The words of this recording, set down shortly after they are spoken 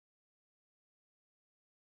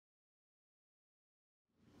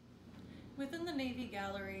Within the Navy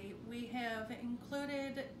Gallery, we have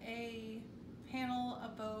included a panel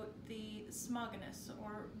about the smogonist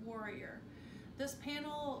or warrior. This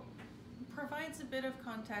panel provides a bit of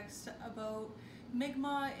context about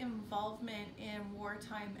Mi'kmaq involvement in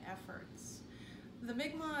wartime efforts. The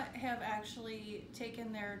Mi'kmaq have actually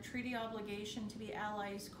taken their treaty obligation to be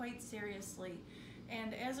allies quite seriously,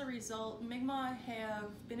 and as a result, Mi'kmaq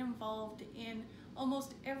have been involved in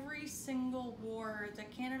almost every single war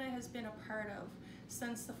that Canada has been a part of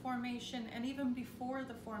since the formation and even before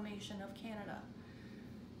the formation of Canada.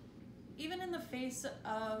 Even in the face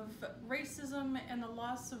of racism and the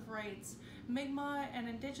loss of rights, Mi'kmaq and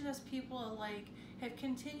Indigenous people alike have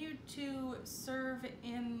continued to serve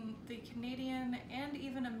in the Canadian and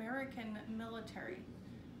even American military.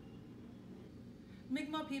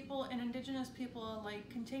 Mi'kmaq people and Indigenous people alike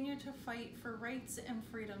continue to fight for rights and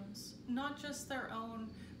freedoms, not just their own,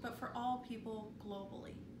 but for all people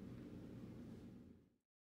globally.